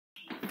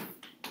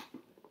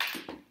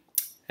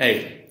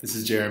Hey, this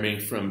is Jeremy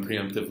from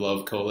Preemptive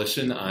Love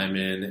Coalition. I'm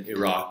in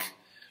Iraq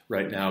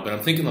right now, but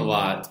I'm thinking a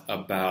lot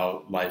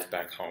about life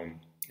back home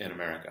in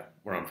America,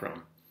 where I'm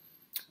from.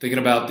 Thinking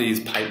about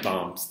these pipe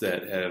bombs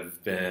that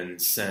have been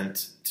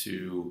sent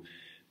to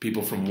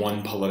people from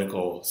one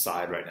political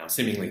side right now,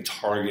 seemingly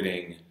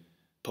targeting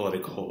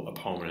political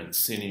opponents,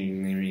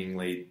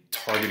 seemingly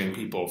targeting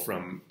people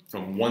from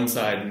one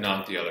side,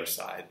 not the other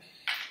side.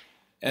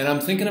 And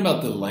I'm thinking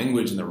about the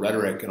language and the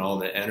rhetoric and all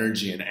the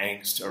energy and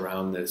angst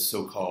around this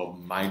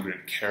so-called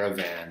migrant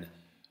caravan,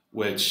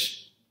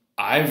 which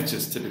I've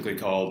just typically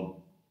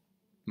called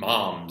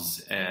moms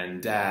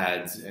and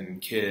dads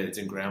and kids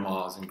and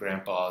grandmas and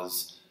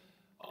grandpas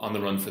on the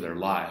run for their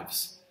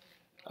lives.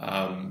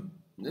 And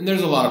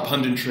there's a lot of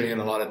punditry and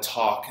a lot of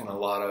talk and a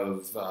lot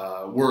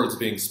of words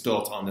being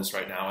spilt on this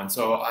right now. And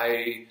so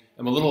I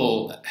am a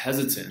little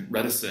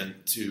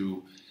reticent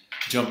to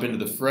jump into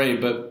the fray,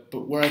 but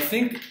where I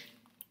think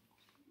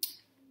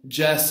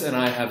Jess and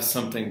I have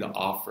something to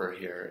offer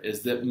here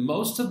is that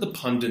most of the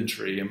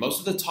punditry and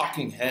most of the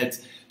talking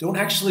heads don't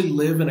actually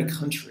live in a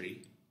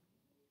country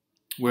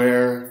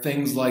where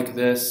things like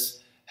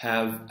this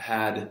have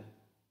had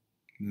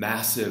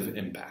massive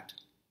impact.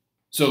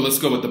 So let's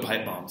go with the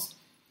pipe bombs.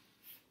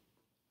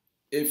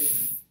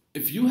 If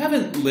you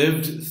haven't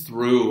lived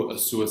through a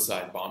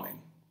suicide bombing,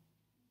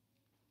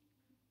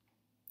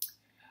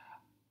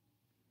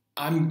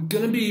 I'm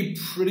going to be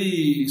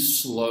pretty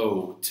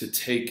slow to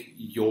take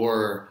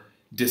your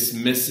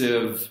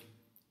dismissive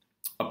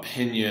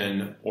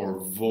opinion or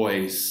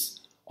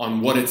voice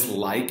on what it's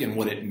like and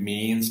what it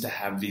means to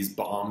have these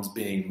bombs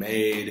being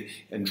made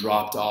and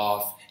dropped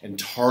off and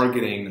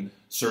targeting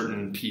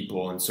certain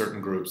people and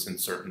certain groups and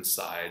certain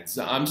sides.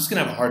 I'm just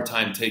going to have a hard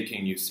time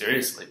taking you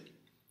seriously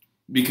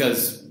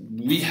because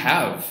we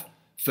have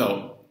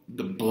felt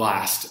the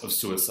blast of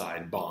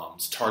suicide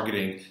bombs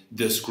targeting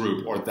this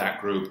group or that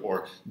group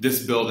or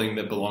this building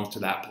that belongs to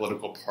that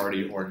political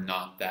party or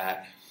not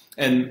that.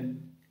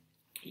 And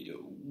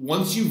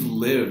once you've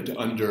lived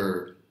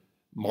under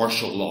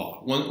martial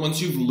law, once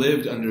you've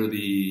lived under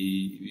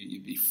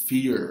the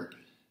fear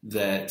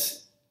that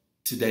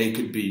today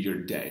could be your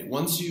day,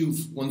 once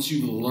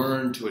you've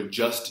learned to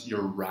adjust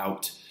your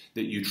route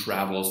that you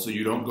travel so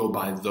you don't go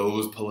by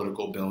those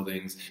political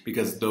buildings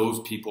because those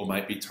people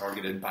might be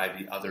targeted by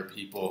the other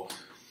people.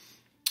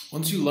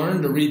 Once you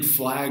learn to read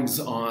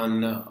flags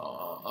on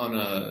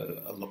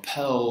a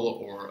lapel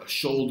or a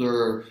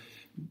shoulder,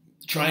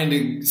 trying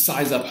to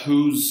size up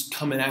who's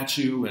coming at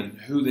you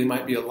and who they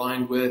might be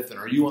aligned with, and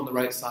are you on the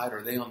right side or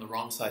are they on the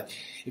wrong side?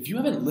 If you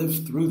haven't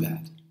lived through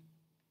that,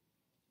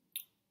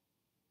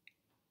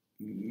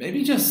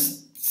 maybe just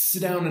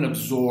sit down and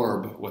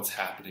absorb what's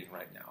happening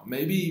right now.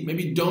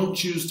 Maybe don't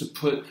choose to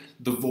put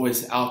the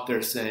voice out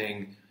there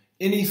saying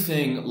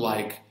anything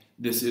like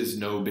this is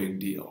no big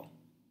deal.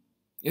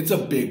 It's a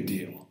big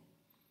deal.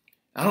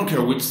 I don't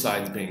care which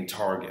side's being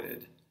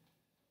targeted,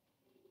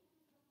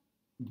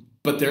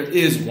 but there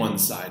is one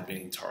side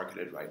being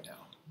targeted right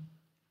now.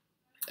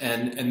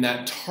 And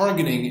that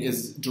targeting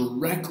is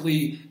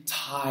directly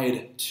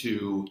tied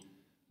to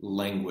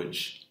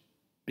language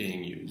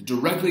being used,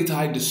 directly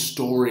tied to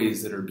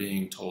stories that are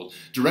being told,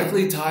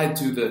 directly tied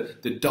to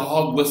the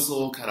dog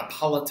whistle kind of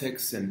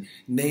politics and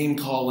name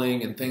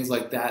calling and things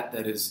like that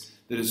that is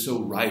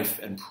so rife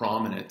and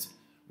prominent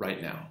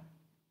right now.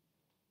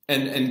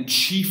 And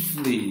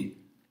chiefly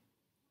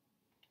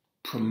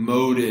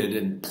promoted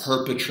and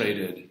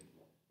perpetrated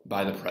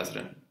by the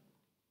president.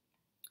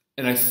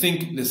 And I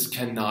think this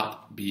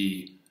cannot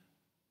be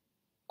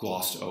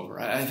glossed over.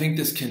 I think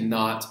this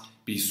cannot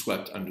be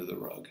swept under the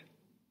rug.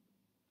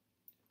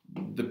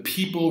 The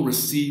people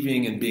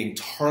receiving and being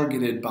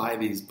targeted by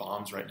these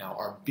bombs right now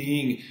are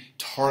being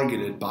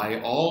targeted by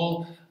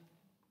all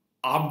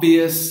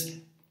obvious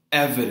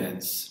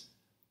evidence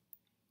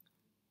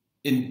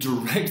in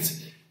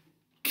direct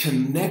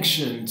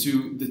connection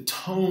to the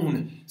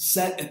tone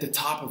set at the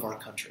top of our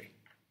country.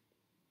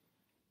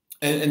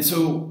 And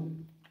so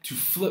to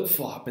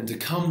flip-flop and to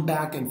come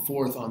back and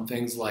forth on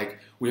things like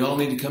we all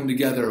need to come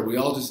together, we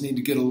all just need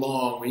to get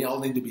along, we all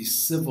need to be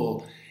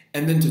civil,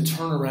 and then to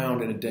turn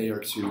around in a day or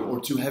two, or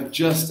to have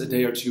just a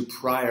day or two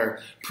prior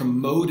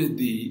promoted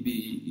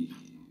the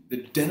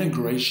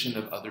denigration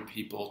of other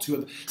people, to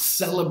have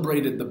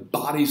celebrated the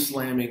body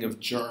slamming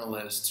of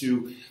journalists,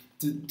 to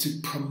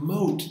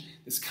promote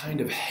this kind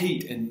of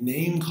hate and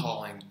name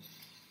calling,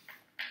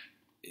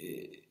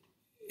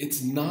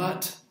 it's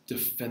not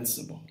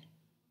defensible.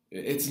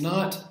 It's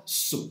not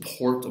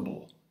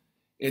supportable.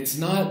 It's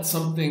not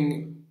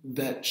something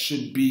that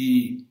should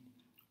be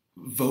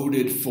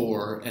voted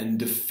for and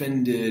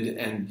defended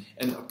and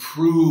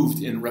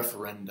approved in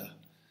referenda.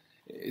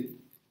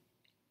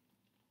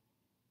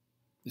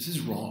 This is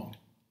wrong.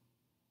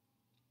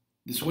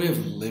 This way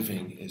of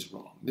living is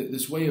wrong.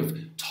 This way of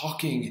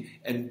talking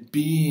and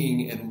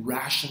being and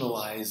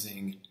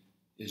rationalizing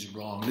is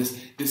wrong.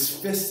 This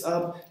fist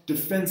up,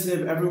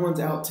 defensive, everyone's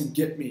out to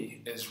get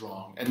me is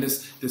wrong. And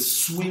this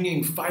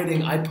swinging,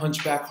 fighting, I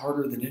punch back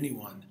harder than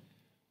anyone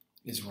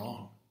is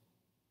wrong.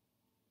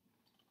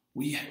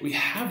 We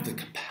have the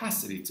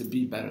capacity to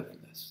be better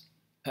than this.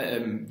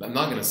 I'm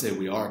not going to say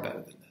we are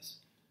better than this,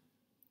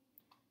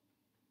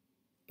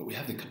 but we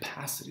have the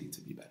capacity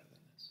to be better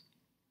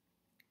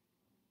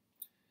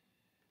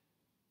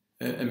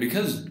than this. And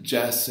because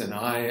Jess and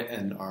I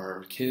and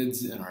our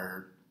kids and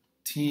our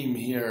team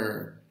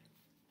here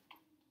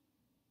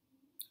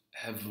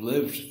have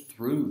lived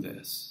through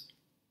this,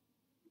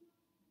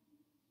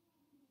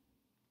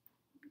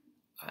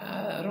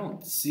 I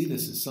don't see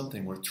this as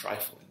something worth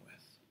trifling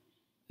with.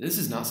 This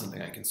is not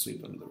something I can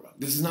sweep under the rug.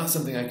 This is not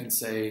something I can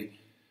say,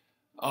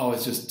 oh,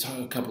 it's just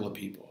a couple of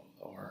people,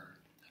 or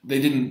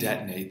they didn't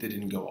detonate, they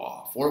didn't go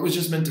off, or it was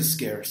just meant to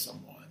scare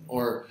someone,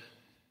 or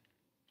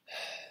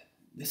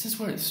this is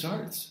where it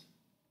starts.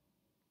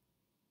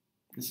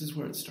 This is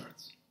where it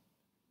starts.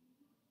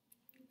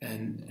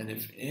 And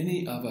if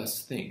any of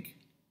us think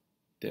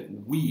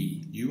that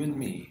we, you and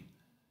me,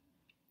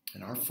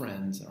 and our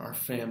friends and our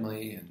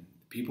family and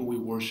the people we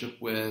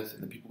worship with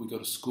and the people we go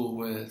to school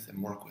with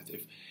and work with,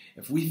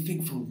 if we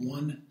think for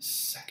 1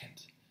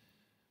 second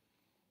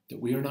that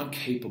we are not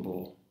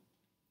capable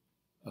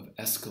of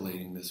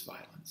escalating this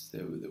violence,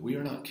 that we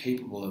are not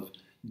capable of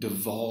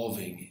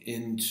devolving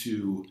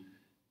into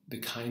the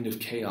kind of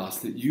chaos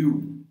that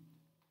you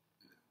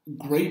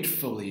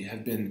gratefully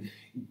have been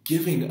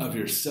giving of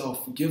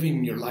yourself,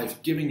 giving your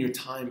life, giving your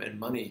time and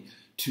money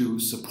to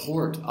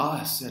support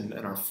us and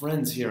our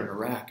friends here in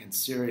Iraq and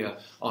Syria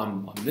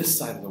on this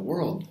side of the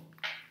world.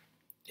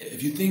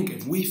 If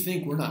we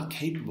think we're not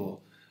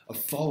capable of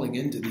falling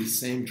into these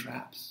same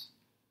traps,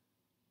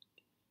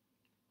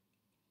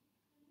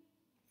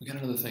 we got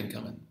another thing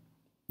coming.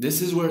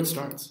 This is where it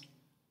starts.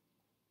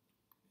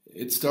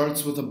 It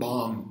starts with a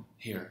bomb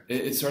here.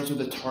 It starts with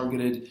a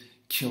targeted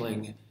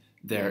killing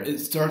there. It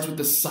starts with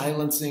the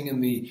silencing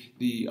and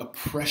the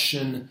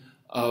oppression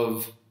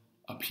of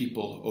a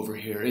people over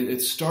here.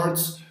 It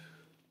starts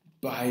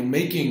by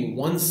making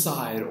one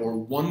side or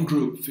one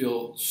group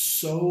feel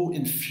so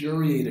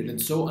infuriated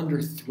and so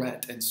under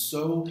threat and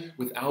so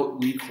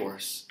without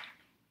recourse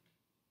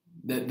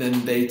that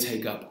then they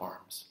take up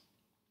arms.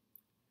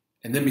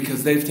 And then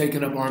because they've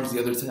taken up arms, the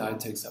other side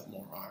takes up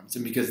more arms.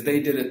 And because they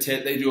did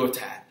they do a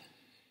tat.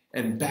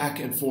 And back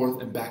and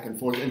forth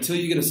until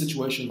you get a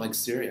situation like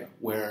Syria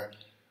where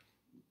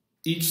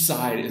each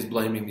side is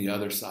blaming the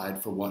other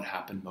side for what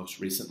happened most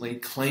recently,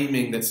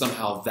 claiming that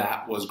somehow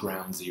that was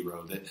ground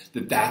zero,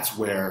 that's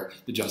where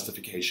the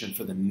justification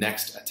for the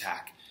next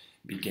attack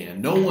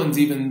began. No one's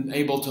even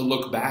able to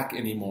look back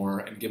anymore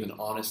and give an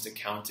honest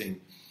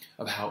accounting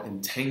of how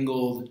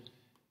entangled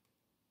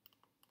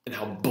and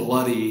how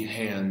bloody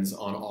hands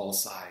on all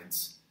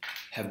sides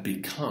have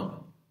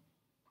become.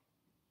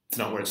 It's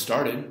not where it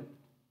started.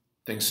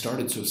 Things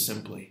started so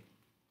simply.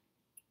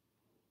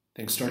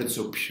 Things started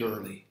so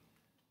purely.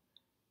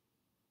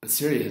 But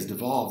Syria has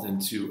devolved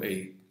into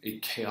a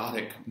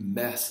chaotic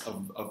mess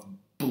of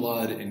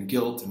blood and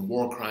guilt and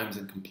war crimes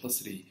and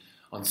complicity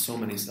on so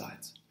many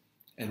sides.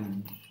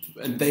 And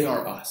they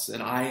are us,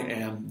 and I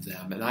am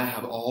them, and I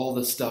have all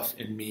the stuff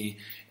in me,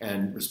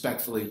 and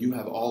respectfully, you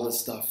have all the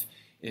stuff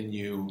in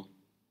you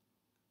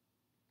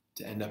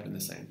to end up in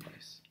the same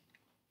place.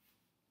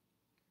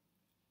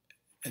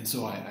 And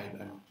so I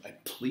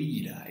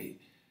plead, I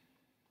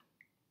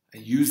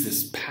use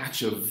this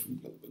patch of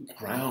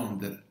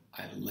ground that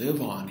I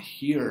live on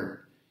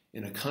here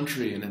in a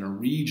country and in a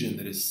region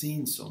that has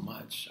seen so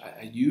much.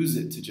 I use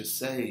it to just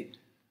say,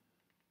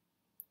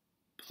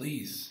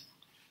 please,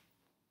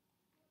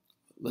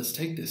 let's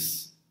take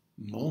this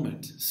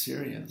moment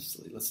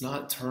seriously. Let's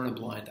not turn a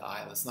blind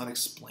eye. Let's not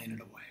explain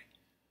it away.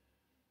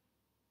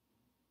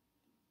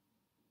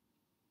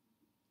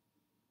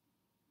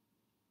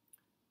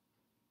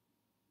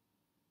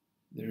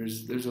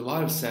 There's a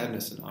lot of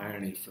sadness and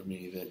irony for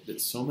me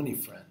that so many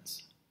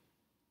friends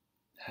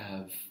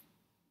have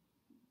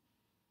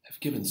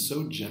given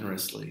so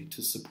generously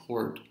to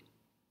support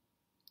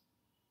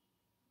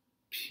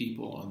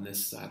people on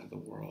this side of the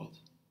world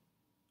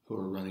who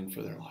are running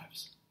for their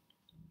lives.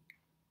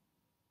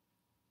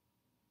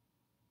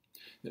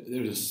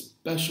 There's a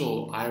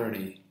special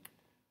irony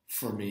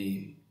for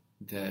me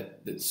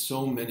that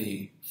so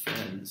many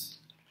friends,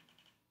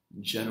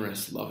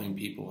 generous, loving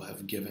people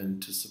have given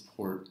to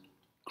support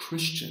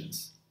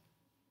Christians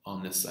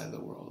on this side of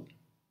the world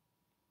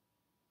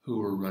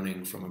who are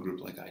running from a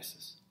group like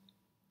ISIS.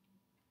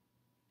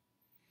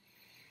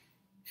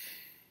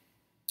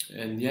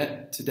 And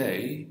yet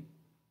today,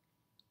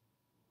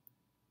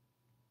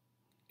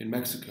 in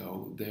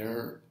Mexico,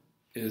 there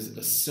is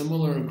a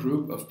similar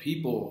group of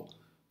people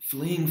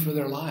fleeing for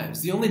their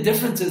lives. The only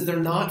difference is they're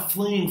not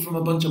fleeing from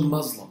a bunch of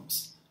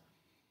Muslims.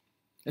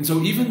 And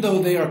so even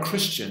though they are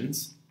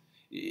Christians,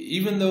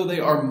 even though they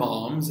are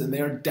moms and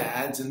they are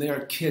dads and they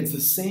are kids, the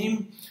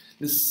same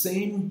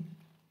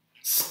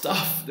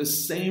stuff, the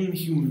same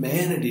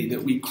humanity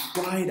that we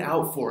cried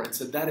out for and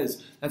said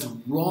that's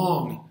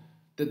wrong,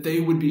 that they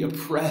would be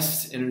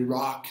oppressed in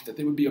Iraq, that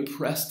they would be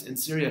oppressed in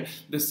Syria,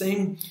 the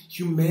same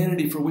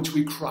humanity for which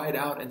we cried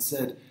out and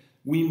said,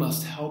 we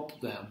must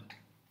help them.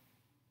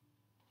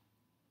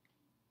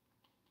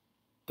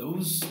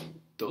 those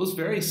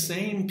very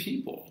same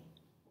people,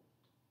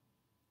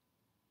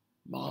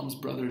 moms,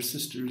 brothers,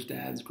 sisters,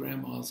 dads,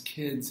 grandmas,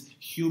 kids,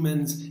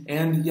 humans,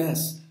 and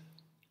yes,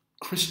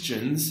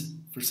 Christians,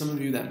 for some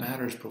of you that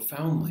matters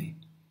profoundly,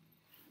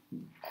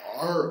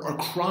 are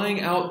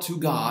crying out to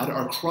God,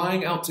 are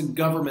crying out to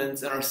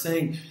governments, and are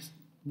saying,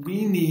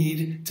 we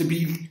need to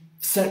be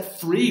set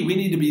free, we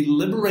need to be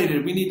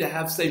liberated, we need to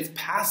have safe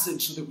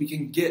passage so that we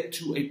can get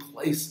to a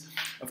place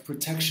of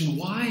protection.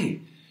 Why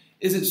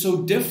is it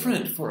so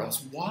different for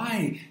us?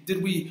 Why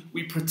did we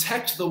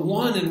protect the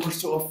one and we're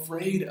so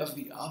afraid of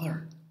the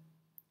other?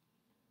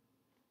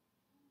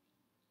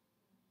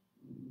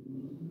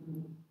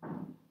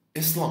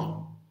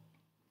 Islam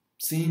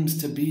seems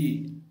to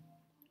be,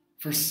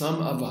 for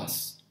some of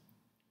us,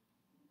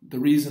 the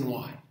reason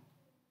why.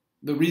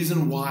 The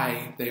reason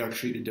why they are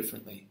treated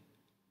differently.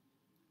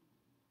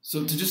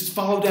 So to just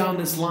follow down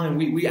this line,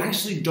 we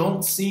actually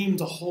don't seem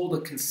to hold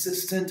a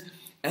consistent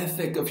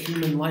ethic of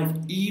human life,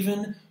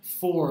 even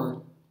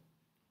for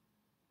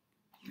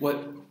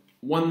what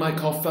one might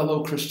call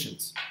fellow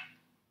Christians.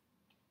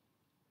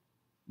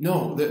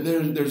 No,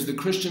 there's the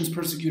Christians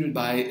persecuted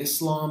by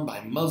Islam,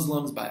 by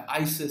Muslims, by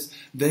ISIS.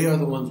 They are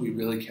the ones we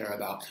really care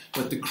about.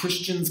 But the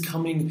Christians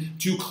coming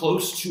too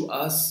close to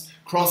us,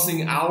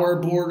 crossing our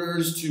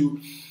borders to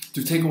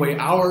take away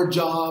our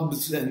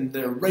jobs, and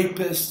they're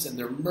rapists and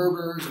they're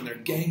murderers and they're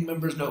gang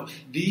members. No,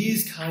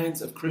 these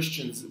kinds of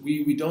Christians,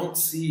 we don't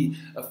see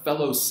a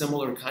fellow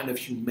similar kind of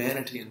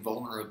humanity and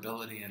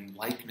vulnerability and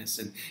likeness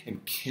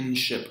and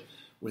kinship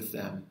with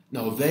them.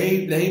 No,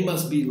 they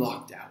must be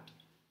locked out.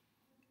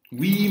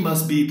 We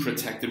must be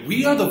protected.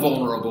 We are the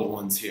vulnerable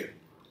ones here.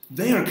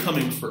 They are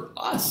coming for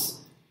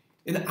us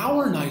in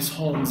our nice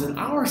homes, in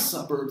our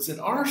suburbs, in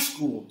our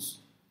schools.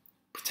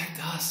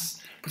 Protect us.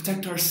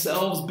 Protect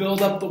ourselves.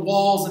 Build up the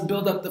walls and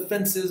build up the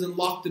fences and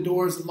lock the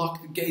doors and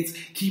lock the gates.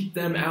 Keep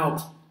them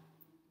out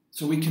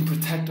so we can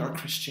protect our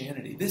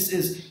Christianity. This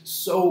is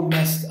so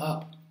messed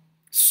up,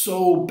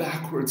 so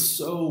backwards,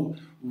 so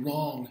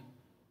wrong.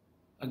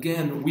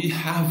 Again, we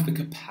have the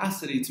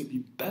capacity to be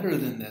better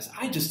than this.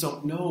 I just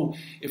don't know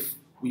if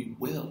we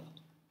will.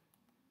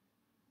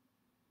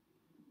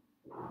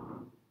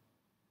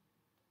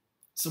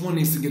 Someone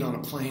needs to get on a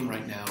plane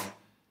right now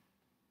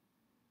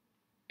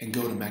and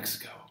go to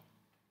Mexico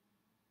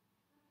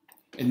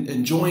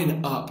and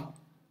join up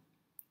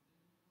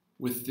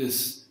with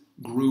this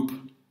group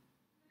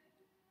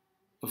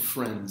of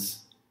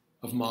friends,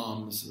 of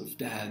moms, of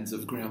dads,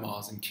 of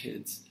grandmas and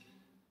kids.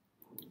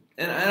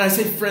 And I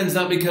say friends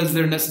not because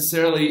they're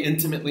necessarily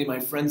intimately my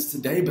friends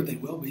today, but they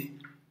will be.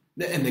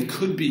 And they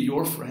could be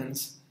your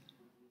friends.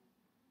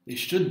 They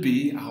should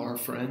be our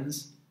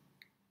friends.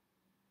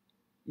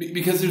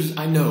 Because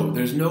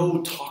there's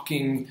no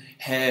talking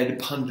head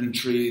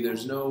punditry.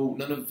 There's no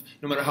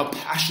matter how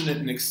passionate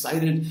and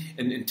excited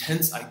and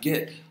intense I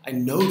get, I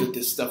know that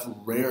this stuff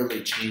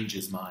rarely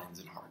changes minds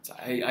and hearts.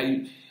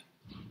 I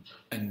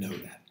know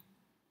that.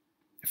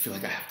 I feel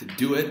like I have to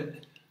do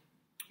it.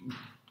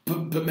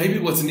 But maybe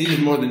what's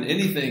needed more than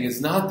anything is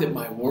not that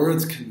my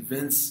words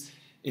convince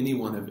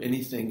anyone of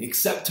anything,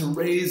 except to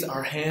raise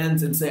our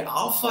hands and say,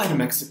 I'll fly to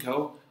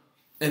Mexico,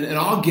 and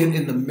I'll get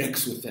in the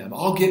mix with them.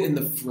 I'll get in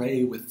the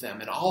fray with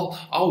them, and I'll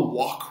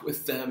walk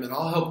with them, and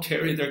I'll help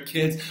carry their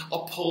kids.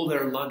 I'll pull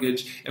their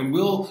luggage, and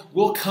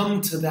we'll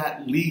come to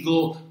that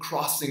legal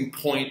crossing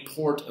point,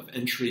 port of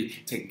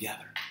entry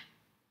together.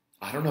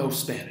 I don't know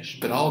Spanish,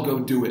 but I'll go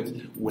do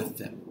it with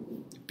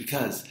them,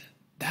 because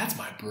that's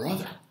my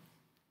brother.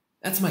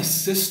 That's my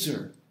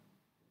sister.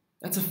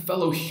 That's a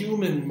fellow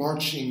human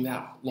marching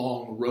that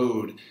long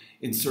road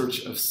in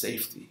search of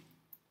safety.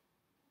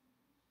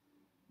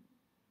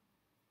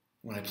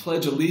 When I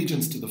pledge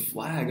allegiance to the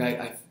flag,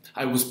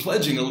 I was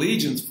pledging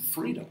allegiance for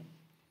freedom.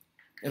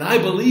 And I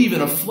believe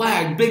in a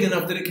flag big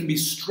enough that it can be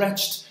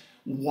stretched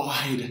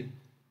wide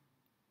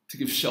to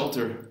give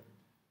shelter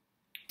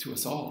to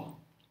us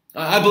all.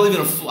 I believe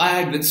in a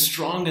flag that's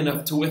strong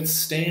enough to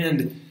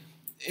withstand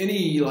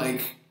any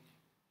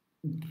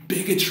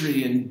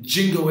bigotry and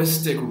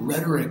jingoistic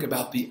rhetoric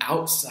about the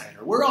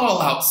outsider. We're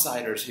all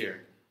outsiders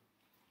here.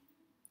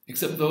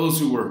 Except those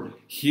who were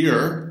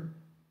here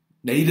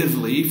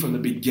natively from the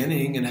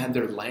beginning and had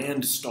their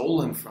land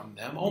stolen from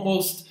them.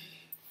 Almost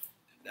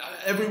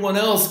everyone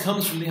else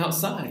comes from the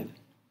outside.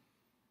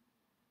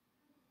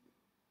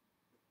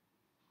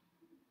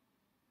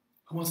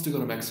 Who wants to go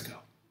to Mexico?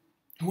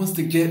 Who wants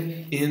to get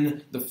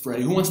in the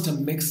fray? Who wants to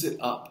mix it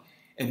up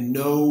and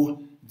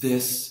know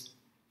this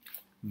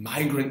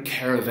migrant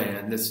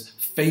caravan, this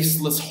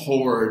faceless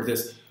horde,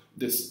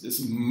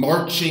 this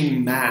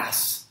marching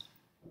mass,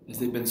 as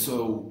they've been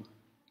so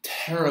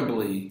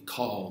terribly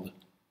called?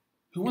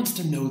 Who wants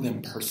to know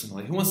them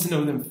personally? Who wants to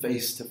know them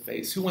face to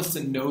face? Who wants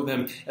to know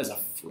them as a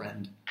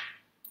friend?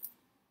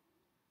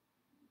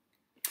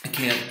 I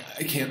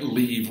can't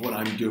leave what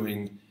I'm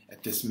doing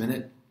at this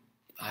minute.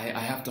 I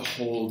have to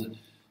hold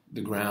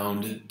the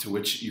ground to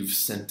which you've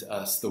sent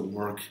us, the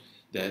work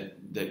that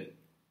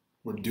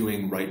we're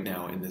doing right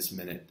now in this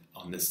minute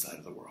on this side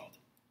of the world.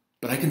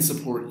 But I can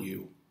support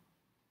you.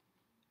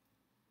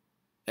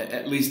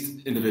 at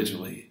least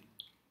individually,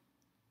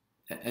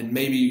 and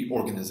maybe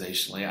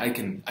organizationally.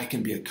 I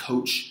can be a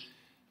coach,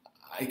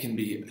 I can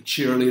be a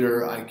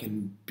cheerleader, I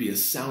can be a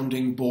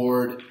sounding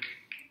board.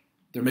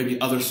 There may be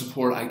other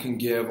support I can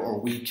give or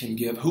we can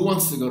give. Who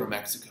wants to go to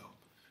Mexico?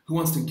 Who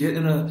wants to get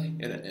in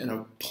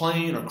a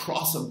plane or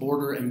cross a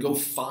border and go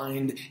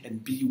find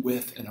and be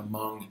with and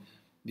among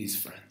these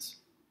friends?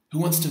 Who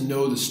wants to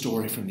know the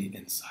story from the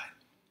inside?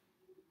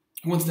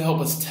 Who wants to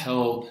help us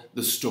tell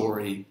the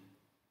story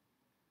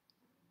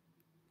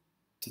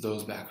to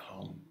those back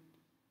home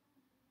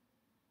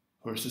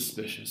who are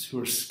suspicious, who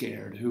are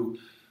scared, who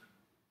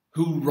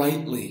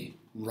rightly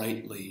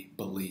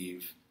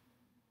believe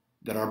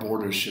that our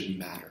borders should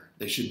matter.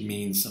 They should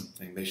mean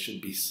something. They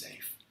should be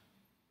safe.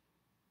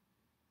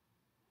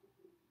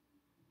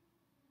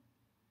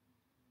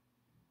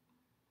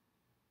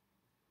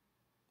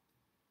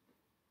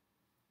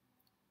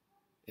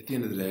 At the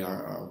end of the day,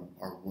 our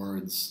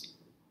words,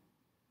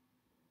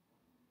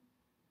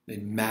 they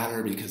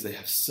matter because they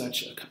have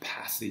such a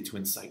capacity to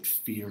incite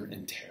fear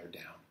and tear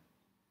down.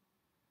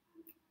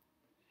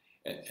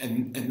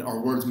 And our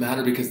words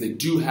matter because they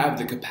do have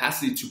the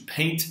capacity to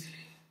paint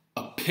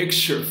a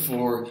picture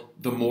for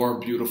the more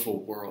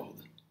beautiful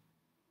world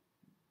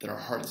that our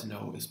hearts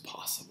know is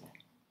possible.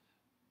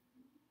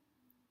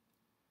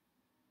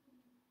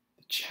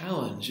 The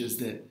challenge is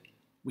that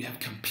we have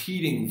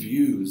competing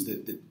views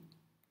that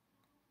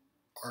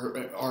are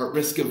at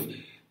risk of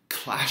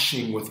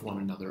clashing with one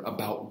another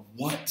about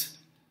what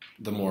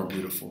the more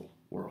beautiful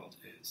world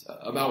is,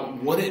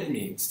 about what it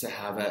means to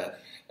have a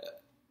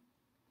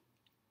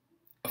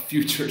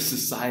future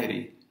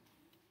society.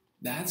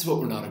 That's what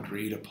we're not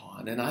agreed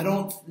upon. And I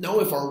don't know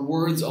if our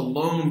words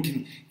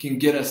alone can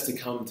get us to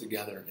come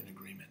together in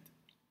agreement.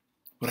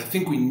 What I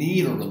think we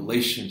need are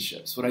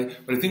relationships. What I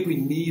think we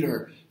need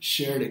are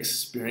shared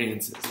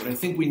experiences. What I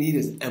think we need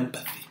is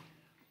empathy.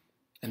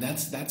 And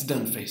that's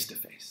done face to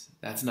face.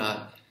 It's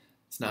not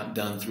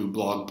done through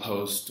blog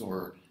posts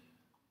or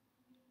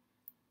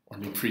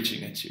me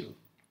preaching at you.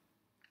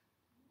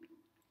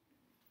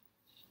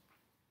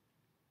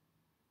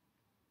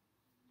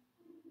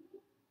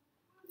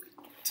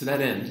 To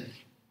that end,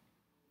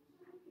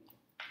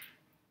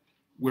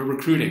 we're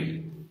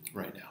recruiting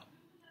right now.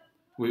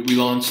 We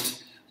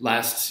launched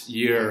last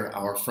year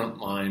our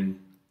frontline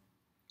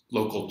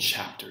local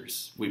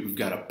chapters. We've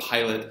got a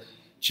pilot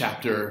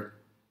chapter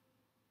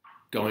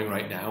going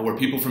right now where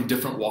people from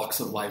different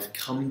walks of life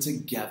come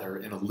together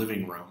in a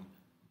living room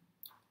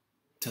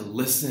to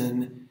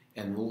listen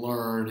and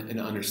learn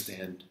and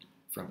understand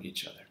from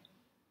each other.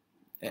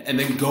 And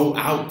then go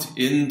out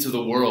into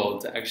the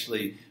world to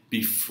actually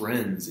be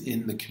friends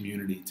in the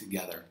community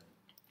together.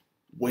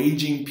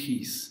 Waging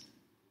peace.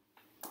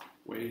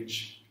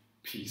 Wage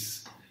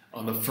peace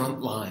on the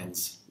front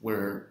lines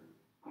where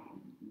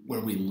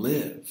we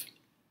live.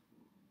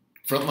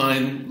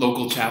 Frontline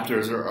local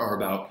chapters are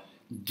about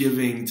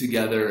giving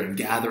together and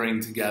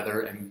gathering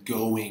together and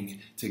going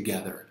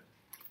together.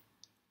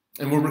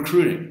 And we're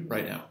recruiting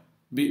right now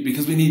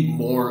because we need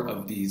more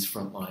of these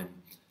frontline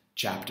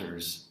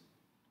chapters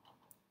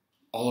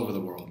all over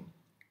the world.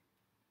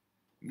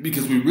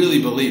 Because we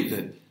really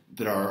believe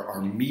that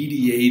our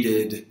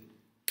mediated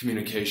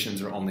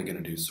communications are only going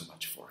to do so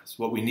much for us.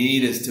 What we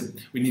need is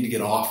we need to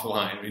get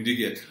offline. We need to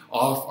get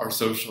off our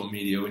social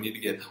media. We need to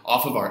get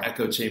off of our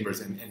echo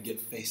chambers and get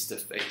face to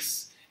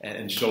face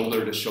and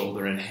shoulder to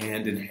shoulder and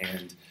hand in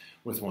hand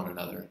with one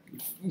another,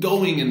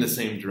 going in the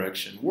same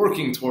direction,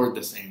 working toward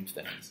the same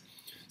things.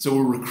 So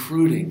we're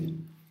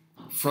recruiting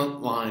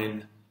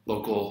frontline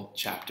local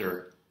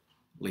chapter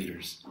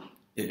leaders.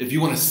 If you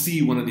want to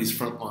see one of these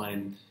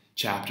frontline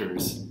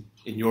chapters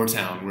in your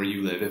town where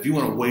you live, if you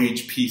want to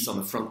wage peace on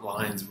the front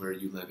lines where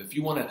you live, if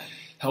you want to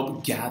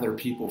help gather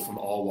people from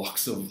all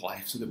walks of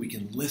life so that we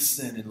can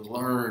listen and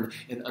learn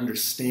and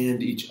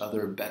understand each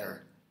other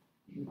better,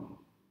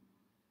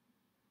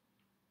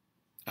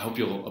 I hope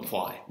you'll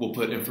apply. We'll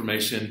put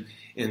information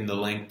in the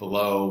link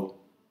below.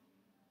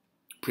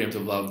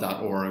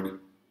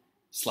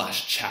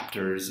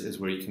 Preemptivelove.org/chapters is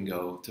where you can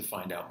go to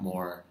find out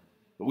more.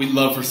 But we'd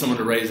love for someone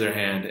to raise their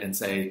hand and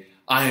say,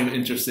 I am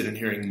interested in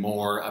hearing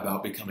more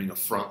about becoming a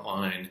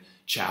frontline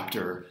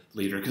chapter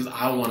leader because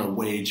I want to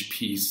wage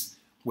peace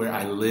where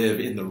I live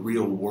in the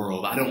real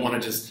world. I don't want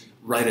to just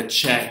write a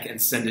check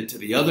and send it to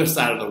the other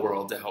side of the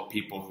world to help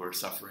people who are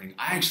suffering.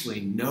 I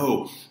actually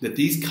know that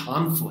these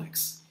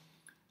conflicts,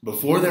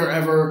 before there are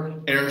ever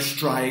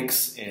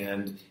airstrikes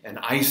and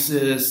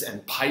ISIS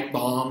and pipe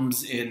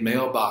bombs in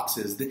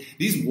mailboxes,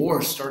 these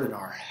wars start in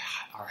our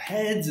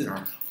heads and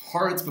our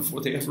hearts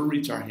before they ever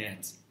reach our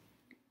hands.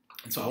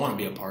 And so I want to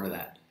be a part of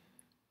that,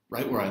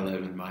 right where I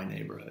live in my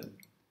neighborhood.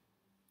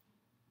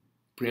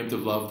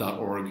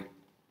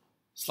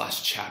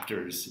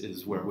 Preemptivelove.org/chapters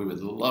is where we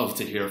would love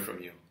to hear from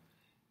you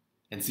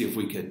and see if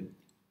we could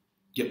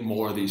get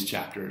more of these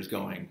chapters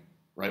going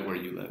right where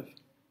you live.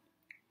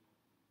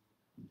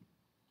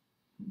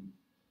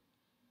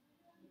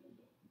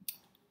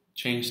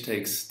 Change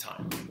takes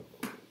time,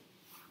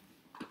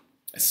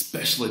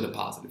 especially the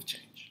positive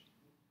change.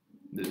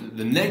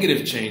 The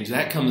negative change,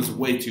 that comes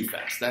way too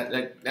fast.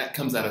 That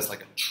comes at us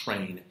like a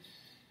train.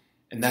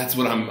 And that's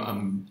what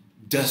I'm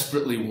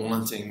desperately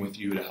wanting with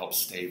you to help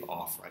stave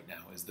off right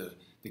now, is the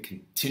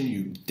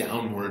continued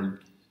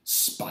downward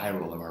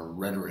spiral of our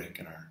rhetoric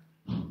and our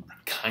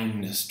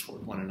kindness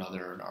toward one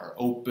another and our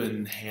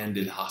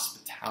open-handed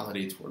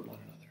hospitality toward one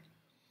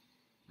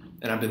another.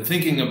 And I've been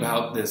thinking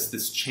about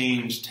this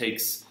change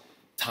takes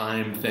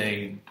time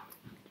thing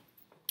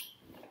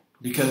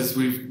because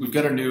we've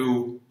got a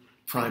new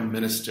prime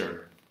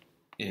minister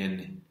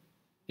in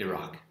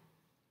Iraq.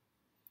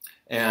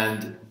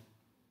 And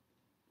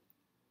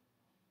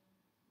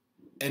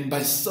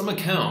by some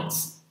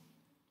accounts,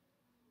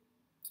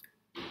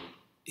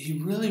 he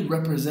really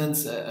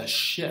represents a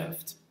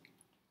shift,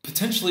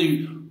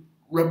 potentially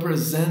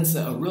represents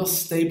a real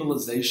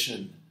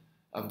stabilization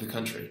of the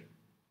country.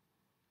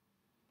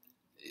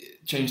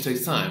 Change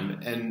takes time,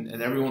 and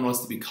everyone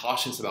wants to be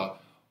cautious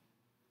about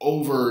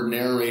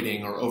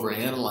over-narrating or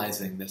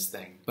over-analyzing this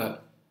thing.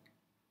 But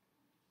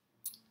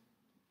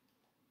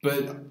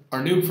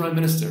our new prime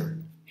minister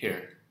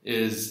here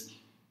is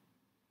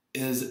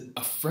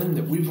a friend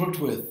that we've worked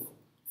with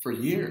for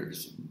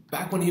years.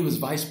 Back when he was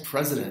vice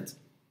president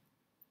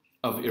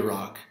of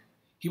Iraq,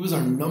 he was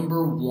our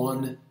number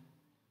one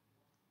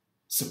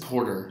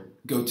supporter,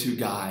 go-to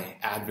guy,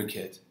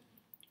 advocate,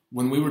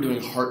 when we were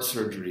doing heart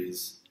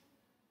surgeries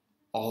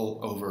all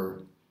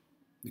over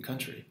the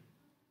country.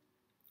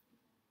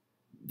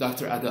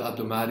 Dr. Adel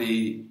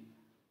Abdelmadi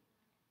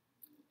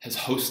has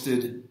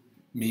hosted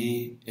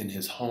me in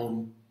his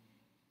home.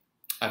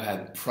 I've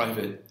had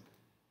private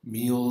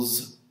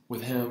meals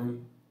with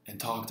him and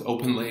talked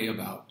openly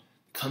about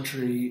the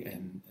country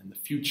and the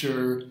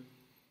future.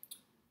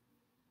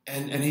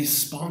 And he's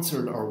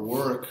sponsored our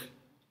work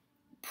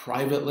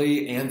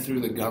privately and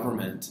through the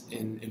government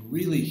in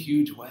really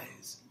huge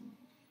ways.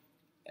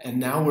 And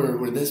now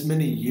we're this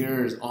many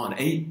years on,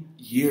 8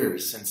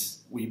 years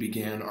since we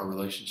began our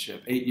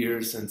relationship, 8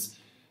 years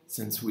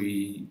since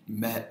we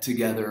met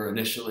together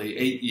initially,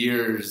 8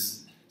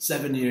 years,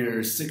 7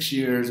 years, 6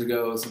 years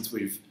ago since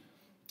we've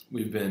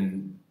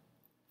been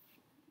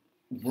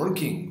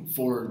working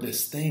for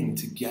this thing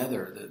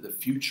together, the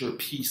future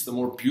peace, the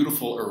more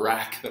beautiful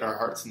Iraq that our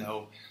hearts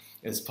know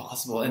is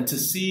possible. And to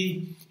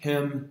see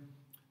him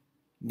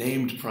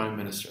named prime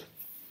minister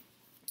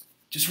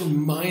just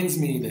reminds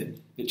me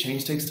that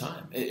change takes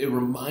time. It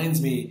reminds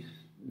me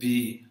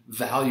the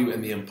value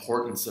and the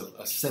importance of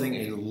setting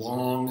a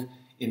long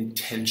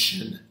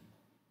intention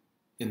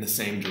in the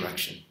same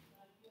direction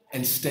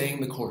and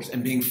staying the course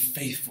and being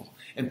faithful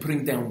and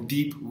putting down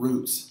deep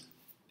roots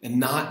and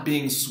not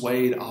being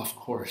swayed off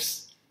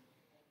course.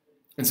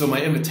 And so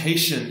my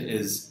invitation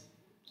is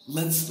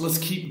let's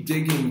keep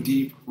digging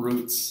deep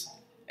roots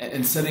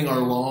and setting our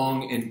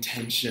long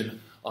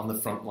intention on the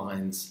front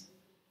lines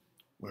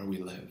where we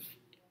live.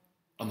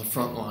 On the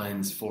front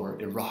lines for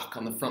Iraq,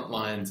 on the front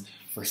lines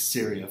for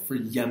Syria, for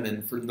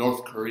Yemen, for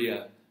North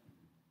Korea,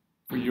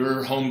 for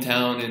your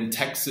hometown in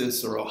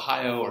Texas or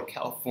Ohio or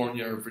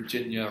California or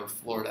Virginia or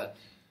Florida.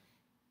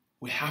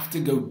 We have to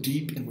go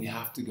deep and we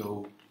have to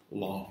go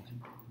long.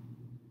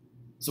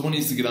 Someone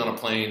needs to get on a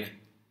plane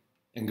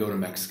and go to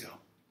Mexico.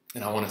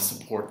 And I want to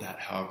support that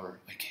however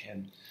I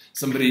can.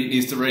 Somebody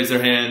needs to raise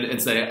their hand and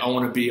say, I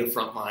want to be a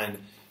frontline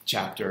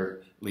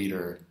chapter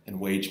leader and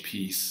wage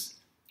peace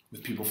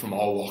with people from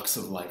all walks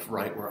of life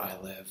right where I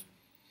live.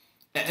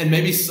 And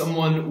maybe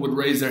someone would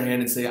raise their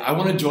hand and say, I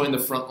want to join the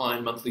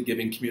Frontline monthly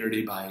giving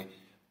community by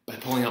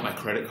pulling out my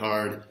credit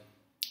card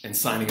and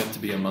signing up to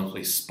be a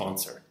monthly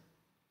sponsor.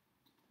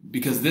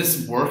 Because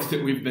this work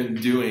that we've been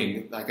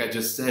doing, like I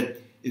just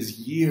said, is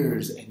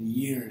years and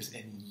years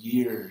and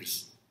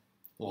years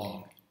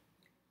long.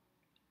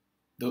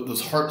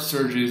 Those heart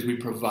surgeries we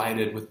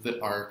provided with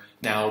our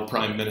now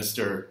Prime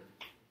Minister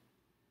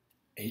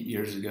 8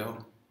 years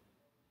ago,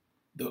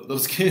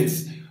 those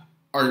kids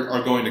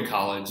are going to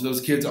college.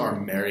 Those kids are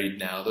married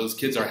now. Those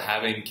kids are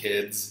having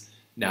kids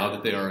now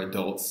that they are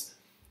adults.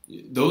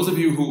 Those of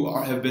you who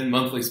have been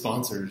monthly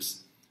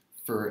sponsors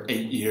for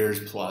 8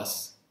 years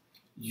plus,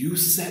 you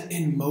set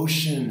in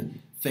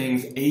motion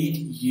things 8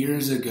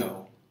 years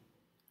ago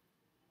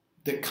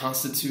that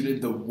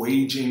constituted the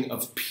waging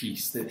of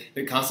peace,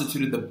 that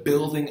constituted the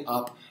building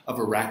up of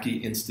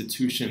Iraqi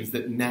institutions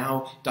that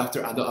now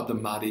Dr. Adel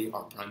Abdelmadi,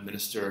 our Prime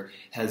Minister,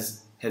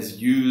 has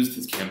used,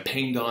 has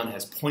campaigned on,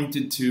 has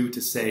pointed to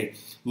say,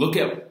 look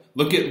at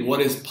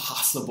what is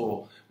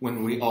possible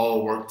when we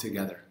all work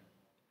together.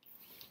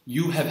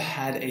 You have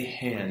had a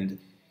hand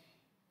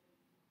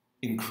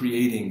in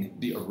creating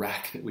the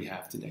Iraq that we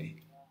have today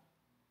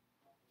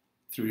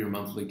through your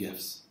monthly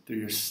gifts, through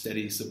your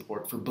steady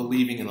support, for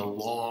believing in a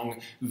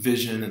long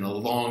vision and a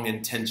long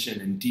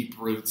intention and deep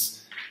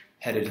roots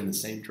headed in the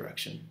same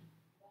direction.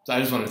 So I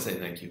just want to say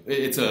thank you.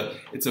 It's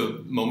a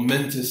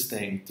momentous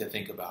thing to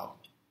think about.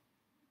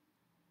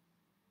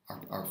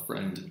 Our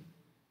friend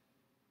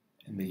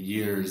and the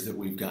years that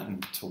we've gotten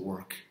to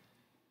work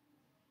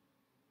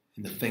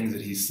and the things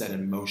that he's set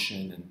in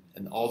motion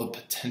and all the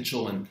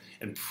potential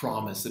and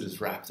promise that is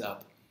wrapped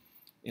up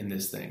in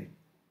this thing.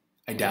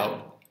 I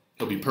doubt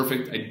it'll be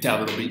perfect. I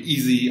doubt it'll be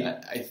easy.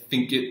 I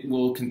think it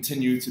will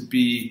continue to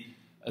be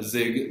a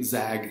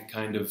zigzag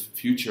kind of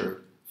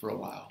future for a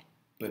while.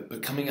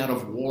 But coming out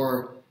of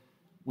war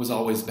was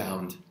always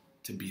bound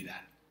to be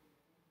that.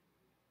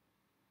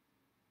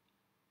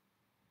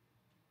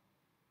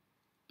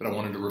 But I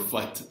wanted to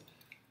reflect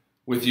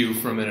with you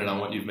for a minute on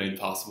what you've made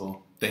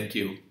possible. Thank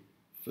you.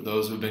 For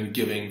those who have been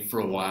giving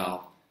for a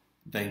while,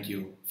 thank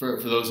you. For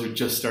those who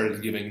just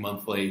started giving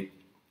monthly,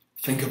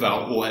 think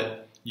about what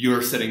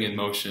you're setting in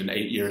motion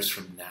 8 years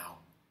from now.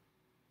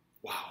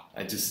 Wow.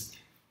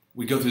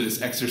 We go through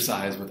this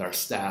exercise with our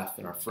staff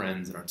and our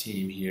friends and our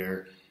team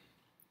here.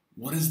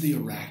 What is the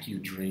Iraq you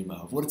dream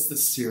of? What's the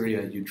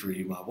Syria you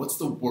dream of? What's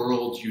the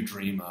world you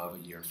dream of a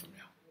year from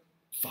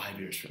now, 5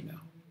 years from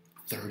now,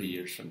 30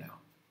 years from now?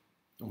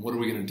 And what are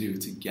we going to do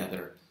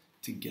together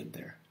to get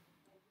there?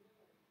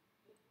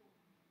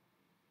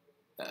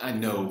 I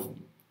know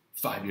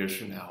 5 years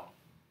from now,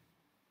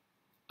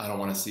 I don't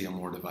want to see a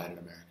more divided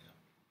America.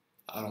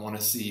 I don't want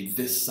to see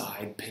this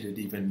side pitted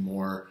even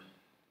more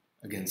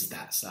against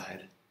that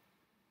side.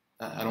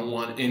 I don't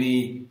want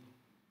any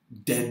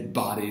dead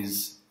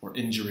bodies or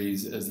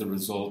injuries as the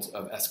result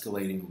of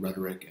escalating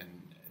rhetoric and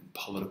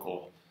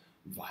political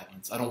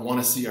violence. I don't want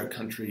to see our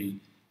country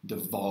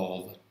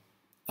devolve.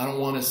 I don't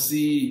want to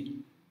see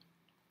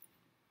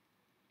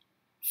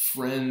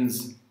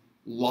friends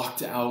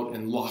locked out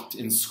and locked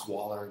in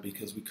squalor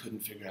because we couldn't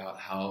figure out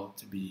how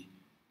to be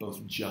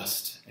both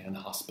just and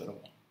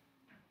hospitable.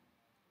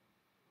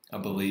 I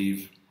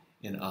believe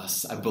in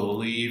us. I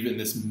believe in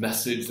this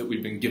message that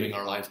we've been giving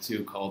our life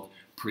to called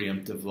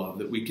preemptive love,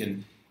 that we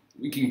can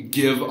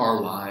give our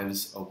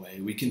lives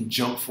away. We can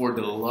jump forward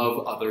to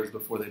love others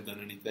before they've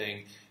done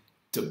anything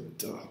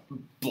to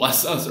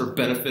bless us or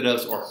benefit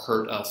us or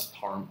hurt us,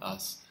 harm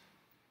us.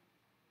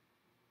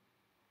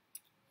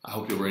 I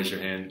hope you'll raise your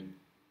hand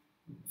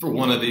for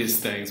one of these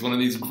things, one of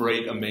these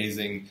great,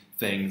 amazing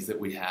things that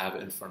we have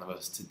in front of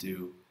us to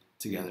do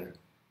together.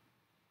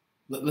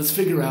 Let's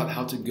figure out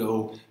how to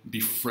go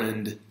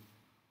befriend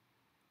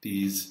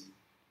these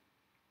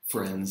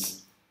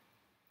friends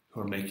who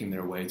are making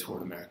their way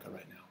toward America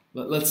right now.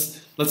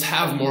 Let's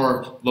have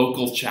more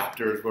local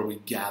chapters where we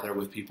gather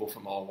with people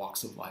from all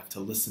walks of life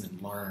to listen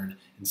and learn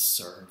and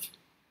serve.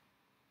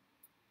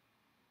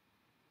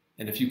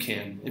 And if you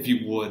can, if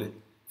you would,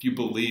 if you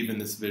believe in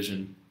this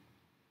vision,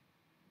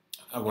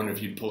 I wonder if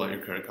you'd pull out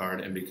your credit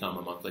card and become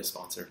a monthly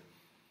sponsor.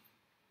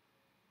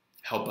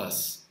 Help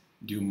us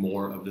do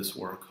more of this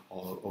work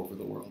all over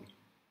the world.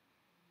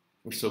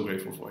 We're so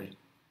grateful for you.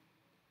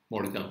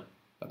 More to come.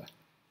 Bye-bye.